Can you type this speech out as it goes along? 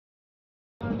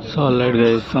Solid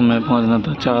गए, इस समय पहुंचना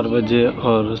था 4 बजे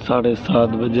और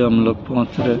 7:30 बजे हम लोग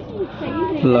पहुंच रहे,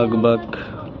 लगभग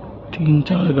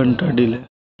 3-4 घंटा डिले।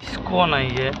 कौन आई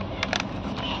है?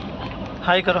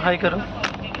 हाय करो, हाय करो,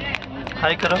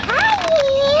 हाय करो,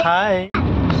 हाय।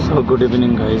 So good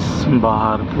evening guys.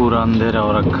 बाहर पूरा अंधेरा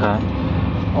हो रखा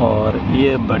है और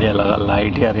ये बढ़िया लगा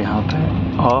लाइट यार यहाँ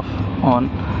पे ऑफ ऑन।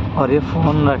 और ये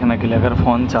फ़ोन रखने के लिए, अगर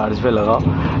फ़ोन चार्ज पे लगाओ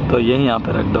तो यही यहाँ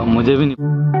पे रख दो, मुझे भी नहीं।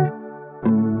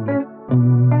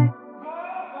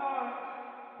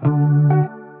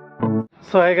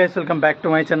 सो hi guys, welcome back to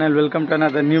my channel, welcome to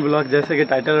another new blog. जैसे कि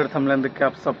टाइटल और थंबनेल देख के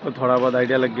आप सबको थोड़ा बहुत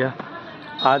आइडिया लग गया।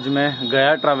 आज मैं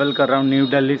गया ट्रैवल कर रहा हूँ, न्यू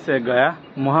दिल्ली से गया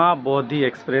महाबोधि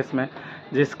एक्सप्रेस में,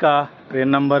 जिसका ट्रेन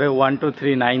नंबर है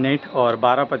 12398 और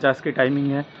 12:50 की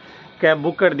टाइमिंग है। कैब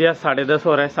बुक कर दिया, 10:30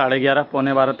 हो रहा है, 11:30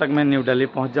 पौने 12 तक मैं न्यू दिल्ली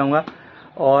पहुँच जाऊँगा।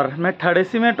 और मैं 3rd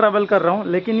AC में ट्रैवल कर रहा हूँ,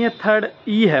 लेकिन ये 3rd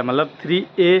E है, मतलब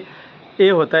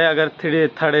 3A होता है। अगर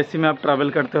 3rd AC में आप ट्रैवल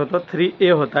करते हो तो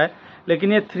 3A होता है,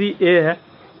 लेकिन ये 3A है।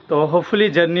 तो होपफुली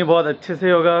जर्नी बहुत अच्छे से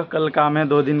होगा। कल काम है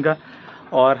 2 दिन का।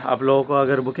 और आप लोगों को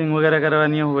अगर बुकिंग वगैरह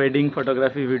करवानी है, वेडिंग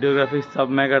फोटोग्राफी वीडियोग्राफी सब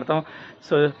मैं करता हूँ।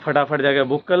 सो फटाफट जाकर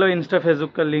बुक कर लो। इंस्टा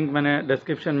फेसबुक का लिंक मैंने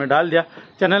डिस्क्रिप्शन में डाल दिया।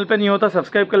 चैनल पे नहीं होता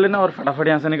सब्सक्राइब कर लेना और फटाफट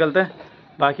यहाँ से निकलते हैं,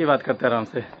 बाकी बात करते हैं आराम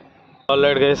से।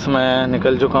 ऑलराइट गाइस, मैं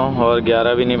निकल चुका हूँ और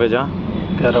 11 भी नहीं बजा,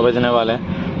 11 बजने वाले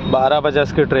हैं।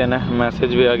 12:50 की ट्रेन है।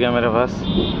 मैसेज भी आ गया मेरे पास,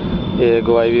 ये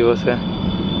गोवा वीवो से,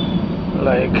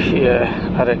 लाइक ये,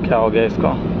 अरे क्या हो गया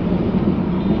इसको,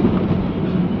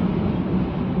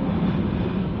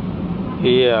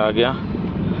 ये आ गया।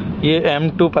 ये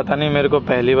M2 पता नहीं, मेरे को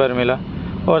पहली बार मिला।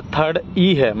 और 3rd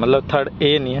E है, मतलब 3rd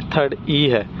A नहीं है, 3rd E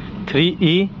है।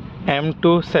 3E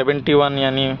M2 71,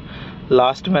 यानी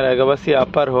लास्ट में रहेगा। बस ये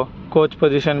अपर हो, कोच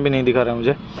पोजीशन भी नहीं दिखा रहा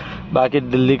मुझे। बाकी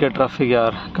दिल्ली का ट्रैफिक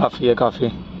यार काफ़ी है,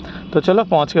 काफ़ी। तो चलो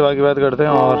पहुंच के बाकी बात करते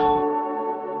हैं। और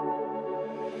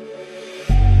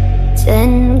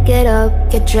Then get up,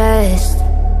 get dressed,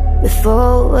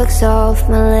 before work's off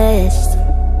my list.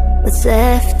 What's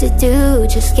left to do,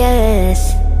 just guess.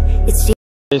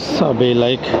 It's अभी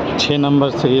लाइक 6 नंबर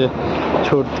से ये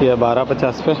छूटती है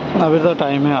 12:50 पे। अभी तो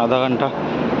टाइम है आधा घंटा।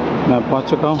 मैं पहुंच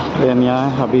चुका हूँ, ट्रेन यहाँ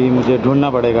है। अभी मुझे ढूंढना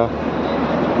पड़ेगा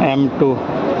M2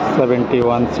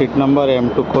 71 seat number,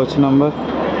 M2 coach number,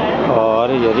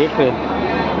 और ये ट्रेन।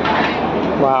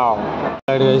 वाह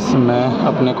गाइस, मैं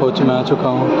अपने कोच में आ चुका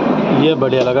हूँ। ये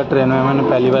बढ़िया लगा ट्रेन में, मैंने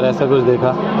पहली बार ऐसा कुछ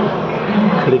देखा।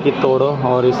 खिड़की तोड़ो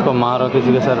और इसको मारो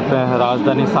किसी के सर पे।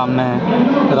 राजधानी सामने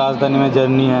है, राजधानी में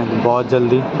जर्नी है बहुत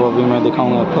जल्दी, वो भी मैं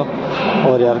दिखाऊंगा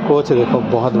आपको। और यार कोच देखो,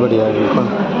 बहुत बढ़िया है बिल्कुल।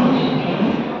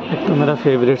 एक तो मेरा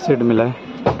फेवरेट सीट मिला है,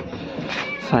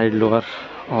 साइड लोअर,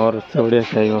 और उससे बढ़िया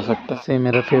क्या ही हो सकता है। सही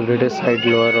मेरा फेवरेट है साइड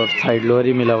लोअर, और साइड लोअर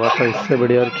ही मिला हुआ था, इससे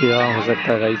बढ़िया और क्या हो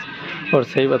सकता है गाइस। और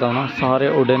सही बताओ ना, सारे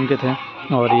वुडन के थे।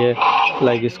 और ये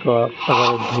लाइक इसको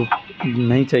अगर धूप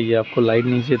नहीं चाहिए, आपको लाइट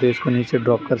नहीं चाहिए, तो इसको नीचे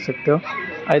ड्रॉप कर सकते हो।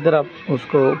 इधर आप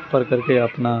उसको ऊपर करके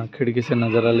अपना खिड़की से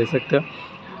नज़ारा ले सकते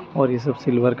हो। और ये सब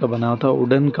सिल्वर का बना हुआ था,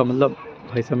 वुडन का। मतलब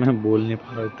भाई साहब मैं बोल नहीं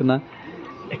पा रहा, इतना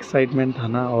एक्साइटमेंट था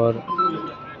ना। और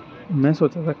मैं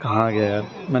सोचा था कहाँ गया यार।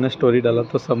 मैंने स्टोरी डाला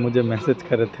तो सब मुझे मैसेज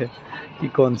कर रहे थे कि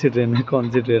कौन सी ट्रेन है, कौन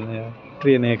सी ट्रेन है। यार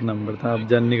ट्रेन एक नंबर था, अब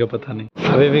जर्नी का पता नहीं।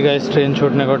 अभी भी गाइस ट्रेन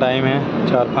छूटने का टाइम है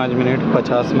 4-5 मिनट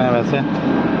 50 में। वैसे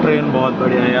ट्रेन बहुत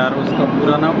बढ़िया है यार, उसका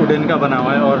पूरा ना वुडन का बना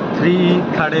हुआ है। और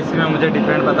 3rd AC में मुझे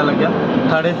डिफरेंट पता लग गया।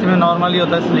 3rd AC में नॉर्मली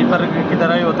होता है, स्लीपर की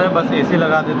तरह ही होता है, बस AC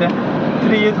लगा देते हैं।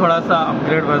 3 थोड़ा सा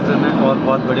अपग्रेड वर्जन है और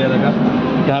बहुत बढ़िया लगा।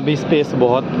 यहाँ भी स्पेस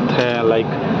बहुत है। लाइक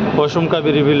वॉशरूम का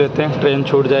भी रिव्यू लेते हैं, ट्रेन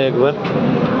छूट जाए एक बार।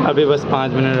 अभी बस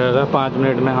 5 मिनट रह रहा है, 5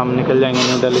 मिनट में हम निकल जाएंगे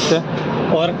न्यू दिल्ली से।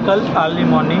 और कल अर्ली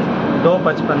मॉर्निंग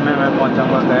 2:55 में मैं पहुँच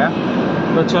जाऊँगा गया।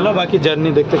 तो चलो बाकी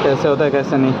जर्नी देखते कैसे होता है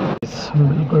कैसे नहीं।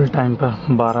 बिल्कुल टाइम पर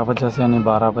 12:50 यानी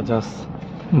 12:50।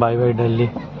 Bye bye Delhi.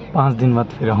 5 दिन बाद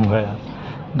फिर आऊँगा यार,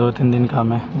 2-3 दिन का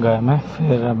मैं गया में,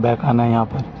 फिर बैक आना है यहाँ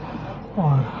पर।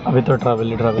 और अभी तो ट्रैवल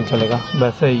ही ट्रैवल चलेगा।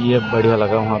 वैसे ये बढ़िया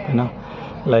लगा वहाँ पे ना,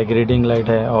 लाइक रीडिंग लाइट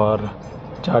है और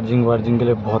चार्जिंग वार्जिंग के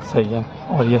लिए बहुत सही है।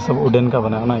 और ये सब वुडन का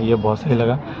बना है ना, ये बहुत सही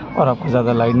लगा। और आपको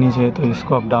ज़्यादा लाइट नहीं चाहिए तो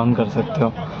इसको अप डाउन कर सकते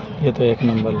हो, ये तो एक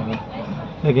नंबर लगा।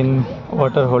 लेकिन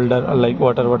water holder, like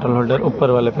water holder ऊपर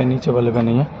वाले पे, नीचे वाले पे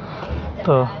नहीं है।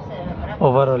 तो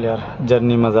ओवरऑल यार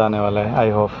जर्नी मज़ा आने वाला है, आई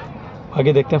होप।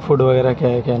 आगे देखते हैं फूड वगैरह क्या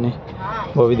है क्या नहीं,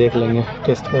 वो भी देख लेंगे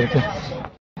टेस्ट करके।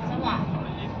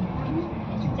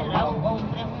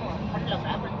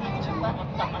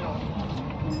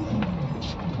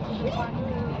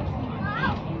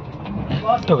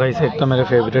 तो गाइस एक तो मेरे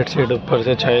फेवरेट सीट, ऊपर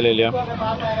से चाय ले लिया।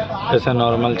 जैसे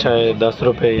नॉर्मल चाय 10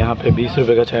 रुपये, यहाँ पे 20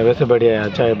 रुपये का चाय। वैसे बढ़िया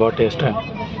है चाय, बहुत टेस्ट है।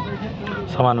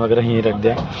 सामान वगैरह यहीं रख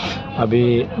दिया। अभी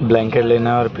ब्लैंकेट लेना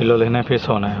है और पिलो लेना है, फिर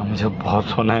सोना है। मुझे बहुत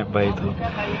सोना है भाई, तो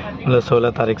मतलब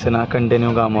 16 तारीख से ना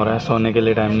कंटिन्यू काम हो रहा है, सोने के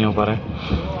लिए टाइम नहीं हो पा रहा है।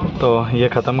 तो ये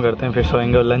ख़त्म करते हैं फिर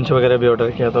सोएंगे। और लंच वगैरह भी ऑर्डर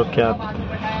किया, तो क्या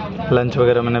लंच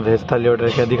वगैरह मैंने वेज थाली ऑर्डर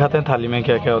किया। दिखाते हैं थाली में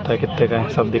क्या क्या होता है, कितने का है,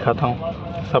 सब दिखाता हूँ,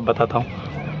 सब बताता हूँ।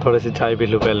 थोड़ी सी चाय पी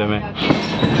लूँ पहले मैं।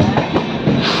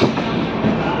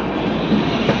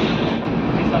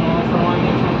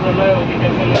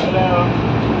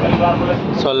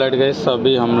 सॉलिड गए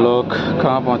सभी हम लोग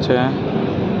कहाँ पहुँचे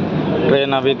हैं।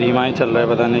 ट्रेन अभी धीमा ही चल रहा है,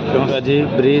 पता नहीं क्यों। जी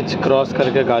ब्रिज क्रॉस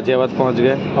करके गाजियाबाद पहुँच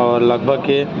गए और लगभग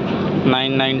ये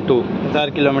 992 4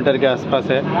 किलोमीटर के आसपास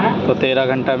है, तो 13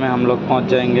 घंटा में हम लोग पहुँच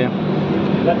जाएंगे।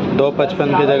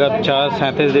 2:55 की जगह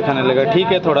 4:37 दिखाने लगा। ठीक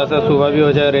है, थोड़ा सा सुबह भी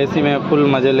हो जाए, रेसी में फुल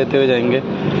मज़े लेते हुए जाएंगे।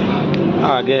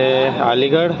 आगे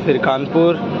अलीगढ़, फिर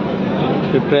कानपुर,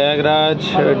 फिर प्रयागराज,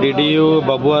 DDU,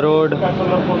 बबुआ रोड,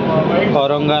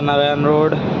 औरंगा नारायण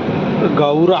रोड,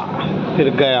 गौरा, फिर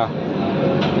गया।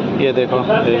 ये देखो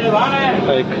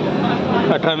एक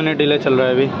 18 मिनट डिले चल रहा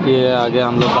है अभी। ये आ गया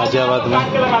हम लोग गाजियाबाद में,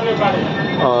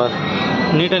 और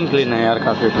नीट एंड क्लीन है यार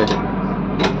काफ़ी ट्रेन।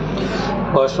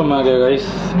 वॉशरूम आ गया गाइस,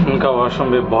 इनका वॉशरूम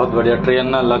भी बहुत बढ़िया। ट्रेन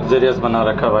ना लग्जरियस बना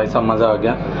रखा है भाई, सब मज़ा आ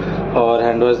गया। और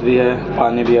हैंड वॉश भी है,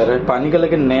 पानी भी आ रहा है। पानी का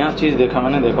लेकिन नया चीज़ देखा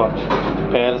मैंने, देखो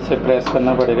पैर से प्रेस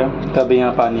करना पड़ेगा तब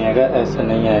यहाँ पानी आएगा, ऐसे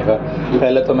नहीं आएगा।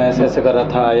 पहले तो मैं ऐसे ऐसे कर रहा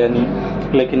था, आया नहीं,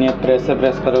 लेकिन ये प्रेस से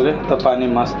प्रेस करोगे तो पानी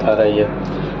मस्त आ रही है,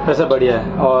 वैसे बढ़िया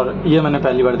है। और ये मैंने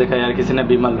पहली बार देखा यार, किसी ने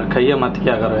बीमल रखा है। ये मत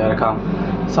क्या करो यार काम,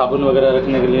 साबुन वगैरह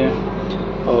रखने के लिए,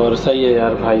 और सही है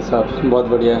यार भाई साहब, बहुत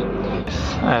बढ़िया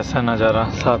है। ऐसा नज़ारा,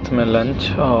 साथ में लंच।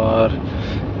 और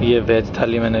ये वेज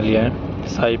थाली मैंने लिया है,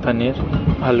 शाही पनीर,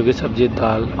 आलू की सब्ज़ी,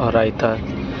 दाल और रायता।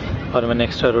 और मैंने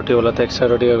एक्स्ट्रा रोटी बोला था, एक्स्ट्रा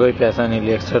रोटी का कोई पैसा नहीं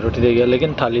लिया, एक्स्ट्रा रोटी दे गया।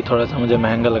 लेकिन थाली थोड़ा सा मुझे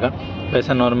महंगा लगा,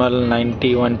 वैसे नॉर्मल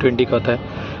 90-120 का होता है,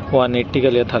 180 का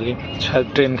लिया थाली,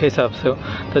 शायद ट्रेन के हिसाब से हो।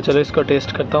 तो चलो इसको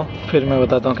टेस्ट करता हूँ, फिर मैं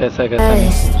बताता हूँ कैसा है कैसा नहीं।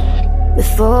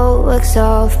 Before work's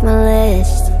off my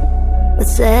list,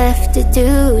 what's left to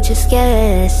do, just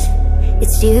guess.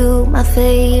 It's you, my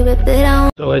favorite, but I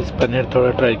don't. तो इस पनीर थोड़ा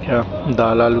ट्राई किया,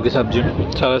 दाल आलू की सब्ज़ी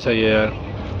सारा सही है यार,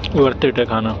 वर्थ इट है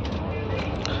खाना।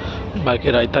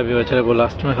 बाकी रायता भी बच रहा है, वो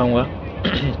लास्ट में खाऊंगा।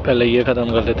 पहले ये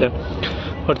ख़त्म कर लेते।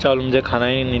 और चावल मुझे खाना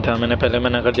ही नहीं था, मैंने पहले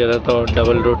मना कर दिया था, तो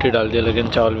डबल रोटी डाल दिया, लेकिन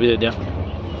चावल भी दे दिया।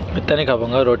 इतना नहीं खा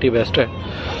पाऊँगा, रोटी बेस्ट है।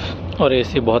 और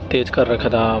AC बहुत तेज़ कर रखा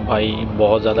था भाई,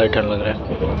 बहुत ज़्यादा ठंड लग रहा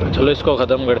है। तो चलो इसको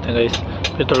ख़त्म करते हैं गाइस,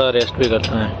 फिर थोड़ा रेस्ट भी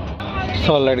करते हैं।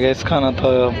 सॉलिड गाइस, खाना तो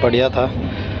बढ़िया था,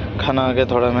 खाना आके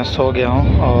थोड़ा मैं सो गया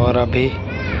हूँ। और अभी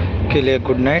के लिए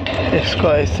गुड नाइट। इसको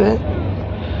ऐसे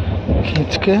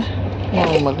खींच के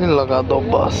नॉर्मली लगा दो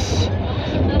बस,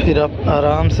 फिर आप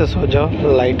आराम से सो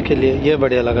जाओ लाइट के लिए। ये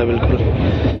बढ़िया लगा बिल्कुल।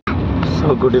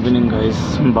 सो गुड इवनिंग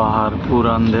गाइस, बाहर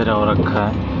पूरा अंधेरा हो रखा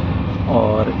है,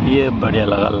 और ये बढ़िया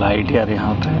लगा लाइट यार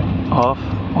यहाँ पे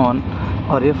ऑफ ऑन।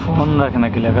 और ये फ़ोन रखने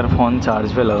के लिए, अगर फ़ोन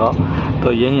चार्ज पे लगाओ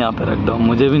तो यही यहाँ पे रख दो।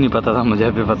 मुझे भी नहीं पता था, मुझे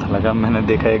भी पता लगा, मैंने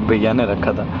देखा एक भैया ने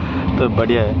रखा था, तो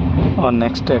बढ़िया है। और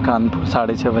नेक्स्ट है कानपुर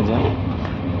 6:30 बजे,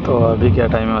 तो अभी क्या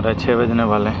टाइम हो रहा है, 6 बजने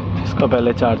वाले हैं। इसको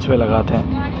पहले चार्ज पे लगाते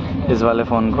हैं इस वाले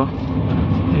फ़ोन को,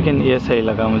 लेकिन ये सही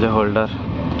लगा मुझे होल्डर।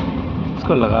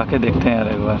 इसको लगा के देखते हैं यार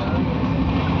एक बार,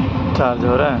 चार्ज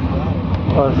हो रहा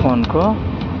है। और फ़ोन को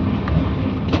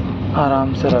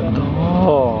आराम से रख दो,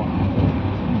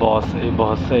 बहुत सही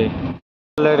बहुत सही।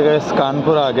 लेट गए,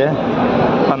 कानपुर आ गए,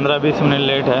 15-20 मिनट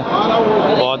लेट है।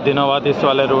 बहुत दिनों बाद इस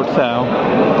वाले रूट से आया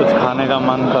हूँ, कुछ खाने का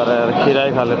मन कर रहा है यार, खीरा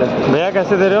ही खा लेते हैं। भैया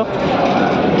कैसे दे रहे हो,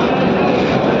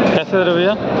 कैसे दे रहे हो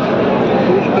भैया?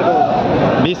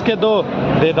 20 के 2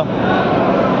 दे दो,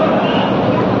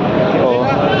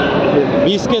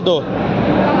 20 के 2।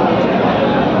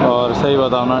 और सही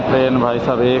बताओ ना, ट्रेन भाई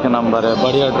साहब एक नंबर है,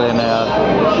 बढ़िया ट्रेन है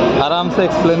यार। आराम से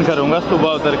एक्सप्लेन करूँगा सुबह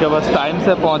उतर के, बस टाइम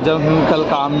से पहुँच जाऊँ क्योंकि कल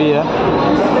काम भी है।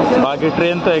 बाकी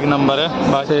ट्रेन तो एक नंबर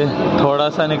है। बाकी थोड़ा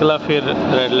सा निकला फिर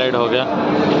रेड लाइट हो गया।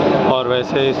 और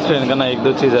वैसे इस ट्रेन का ना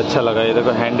 1-2 चीज़ अच्छा लगा, ये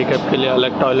देखो हैंडीकैप के लिए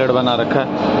अलग टॉयलेट बना रखा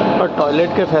है, और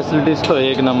टॉयलेट के फैसिलिटीज़ तो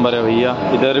एक नंबर है भैया।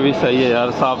 इधर भी सही है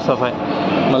यार, साफ़ सफाई,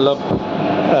 मतलब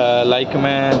लाइक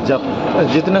मैं जब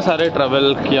जितने सारे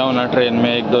ट्रैवल किया हूँ ना ट्रेन में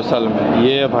 1-2 साल में,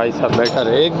 ये भाई साहब बेटर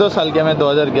है। 1-2 साल क्या, मैं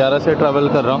 2011 से ट्रैवल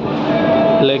कर रहा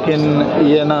हूँ, लेकिन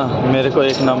ये ना मेरे को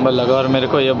एक नंबर लगा, और मेरे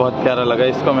को ये बहुत प्यारा लगा।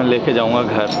 इसको मैं लेके जाऊँगा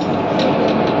घर,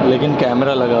 लेकिन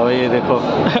कैमरा लगा हुआ है ये देखो।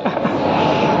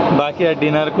 बाकी यार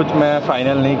डिनर कुछ मैं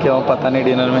फ़ाइनल नहीं किया हूँ, पता नहीं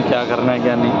डिनर में क्या करना है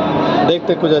क्या नहीं,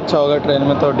 देखते कुछ अच्छा होगा ट्रेन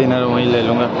में तो डिनर वहीं ले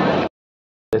लूँगा।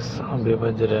 अभी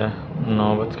बज रहे हैं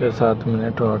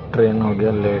 9:07 और ट्रेन हो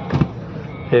गया लेट,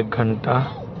 1 घंटा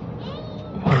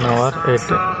 1 आवर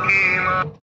 8।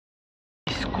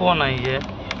 इसको नहीं है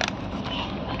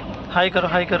हाय करो,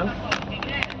 हाय करो,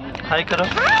 हाय करो,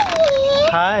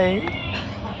 हाय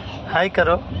हाय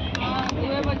करो,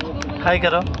 हाय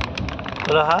करो,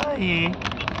 बोलो हाय,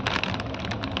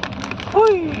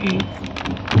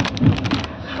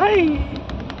 हाय।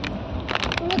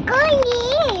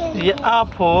 ये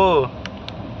आप हो,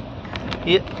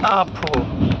 ये आप हो।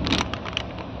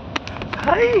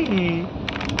 हाय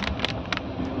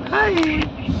हाय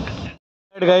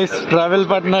गाइस, ट्रैवल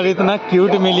पार्टनर इतना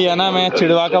क्यूट मिली है ना। मैं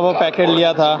चिड़वा का वो पैकेट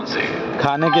लिया था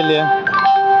खाने के लिए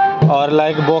और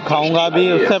लाइक वो खाऊंगा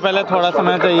भी। उससे पहले थोड़ा सा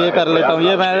मैं तो ये कर लेता हूँ।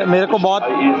 ये मेरे को बहुत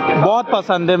बहुत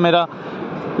पसंद है।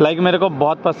 मेरे को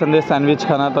बहुत पसंद है सैंडविच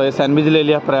खाना। तो ये सैंडविच ले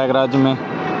लिया प्रयागराज में,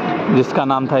 जिसका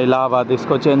नाम था इलाहाबाद।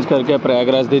 इसको चेंज करके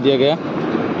प्रयागराज दे दिया गया।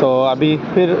 तो अभी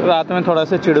फिर रात में थोड़ा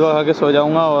सा चिड़वा खा के सो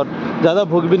जाऊंगा और ज़्यादा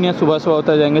भूख भी नहीं है। सुबह सुबह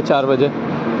उतर जाएंगे 4 बजे।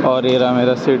 और ये रहा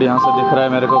मेरा सीट, यहाँ से दिख रहा है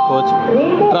मेरे को कोच।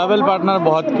 ट्रैवल पार्टनर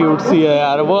बहुत क्यूट सी है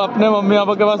यार। वो अपने मम्मी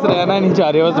पापा के पास रहना ही नहीं चाह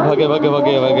रही है, बस भगे भगे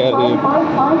भगे भगे रही है।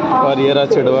 और ये रहा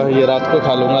चिड़वा, ये रात को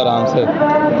खा लूँगा आराम से।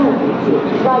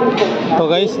 तो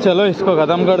गाइस चलो इसको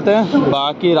ख़त्म करते हैं,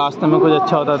 बाकी रास्ते में कुछ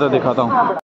अच्छा होता है तो दिखाता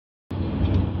हूँ।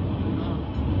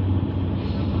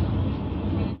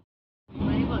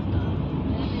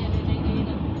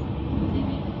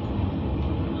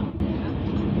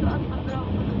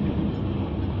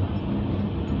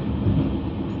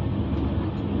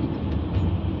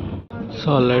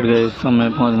 सॉलिड गए, समय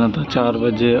पहुंचना था 4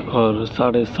 बजे और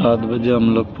 7:30 बजे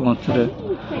हम लोग पहुंच रहे।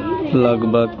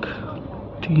 लगभग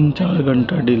 3-4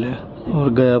 घंटा डिले और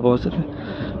गया पहुंच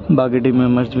रहे। बाकी टीम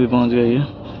मेंबर्स भी पहुंच गई है।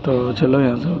 तो चलो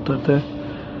यहाँ से उतरते हैं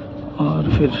और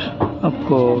फिर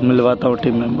आपको मिलवाता हूँ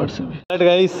टीम मेंबर से भी।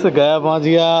 गाइस गया पहुंच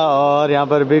गया और यहाँ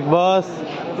पर बिग बॉस,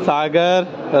 सागर,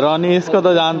 रोनी, इसको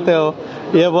तो जानते हो,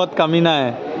 ये बहुत कमीना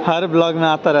है, हर ब्लॉग में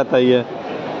आता रहता है ये।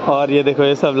 और ये देखो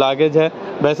ये सब लागेज है।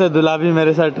 वैसे दुल्हा भी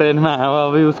मेरे साथ ट्रेन में आया हुआ,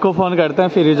 अभी उसको फ़ोन करते हैं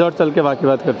फिर रिजॉर्ट चल के बाकी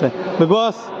बात करते हैं। बिग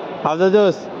बॉस हाउ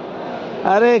जोश।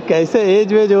 अरे कैसे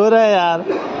एज वेज हो रहा है यार,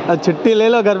 अब छुट्टी ले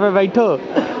लो, घर पे बैठो।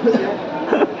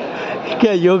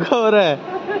 क्या योगा हो रहा है।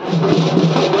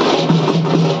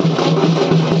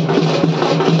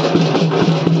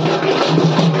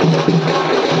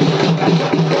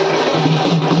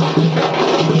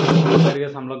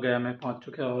 हम लोग गया में पहुंच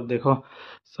चुके हैं और देखो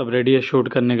सब रेडी है शूट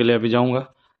करने के लिए। अभी जाऊंगा।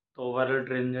 तो ओवरऑल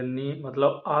ट्रेन जर्नी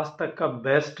मतलब आज तक का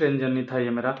बेस्ट ट्रेन जर्नी था ये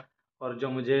मेरा। और जो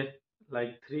मुझे लाइक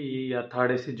 3 या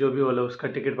 3rd AC जो भी बोले उसका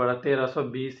टिकट पड़ा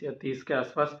 1320 या 30 के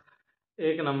आसपास।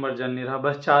 एक नंबर जर्नी रहा।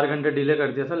 बस 4 घंटे डिले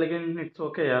कर दिया था, लेकिन इट्स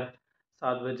ओके यार।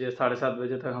 7 बजे 7:30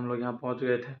 बजे तक हम लोग यहाँ पहुँच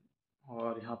गए थे।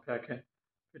 और यहाँ पे आके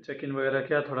फिर चेक इन वगैरह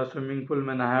किया, थोड़ा स्विमिंग पूल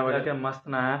में नहाया वगैरह के मस्त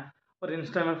नहाया। और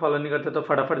इंस्टा में फॉलो नहीं करते तो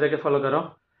फटाफट जाके फॉलो करो।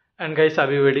 एंड गाइस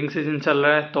अभी वेडिंग सीजन चल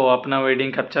रहा है तो अपना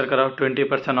वेडिंग कैप्चर कराओ।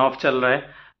 20% ऑफ चल रहा है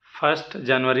 1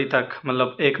 जनवरी तक,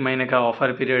 मतलब 1 महीने का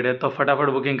ऑफर पीरियड है। तो फटाफट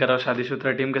बुकिंग कराओ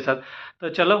शादीशुदा टीम के साथ। तो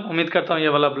चलो उम्मीद करता हूँ ये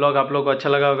वाला ब्लॉग आप लोगों को अच्छा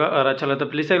लगा होगा। और अच्छा लगा तो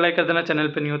प्लीज़ एक लाइक कर देना। चैनल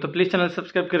पे नहीं हो तो प्लीज़ चैनल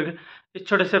सब्सक्राइब करके इस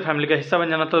छोटे से फैमिली का हिस्सा बन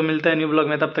जाना। तो मिलते हैं न्यू ब्लॉग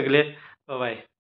में, तब तक के लिए बाय बाय।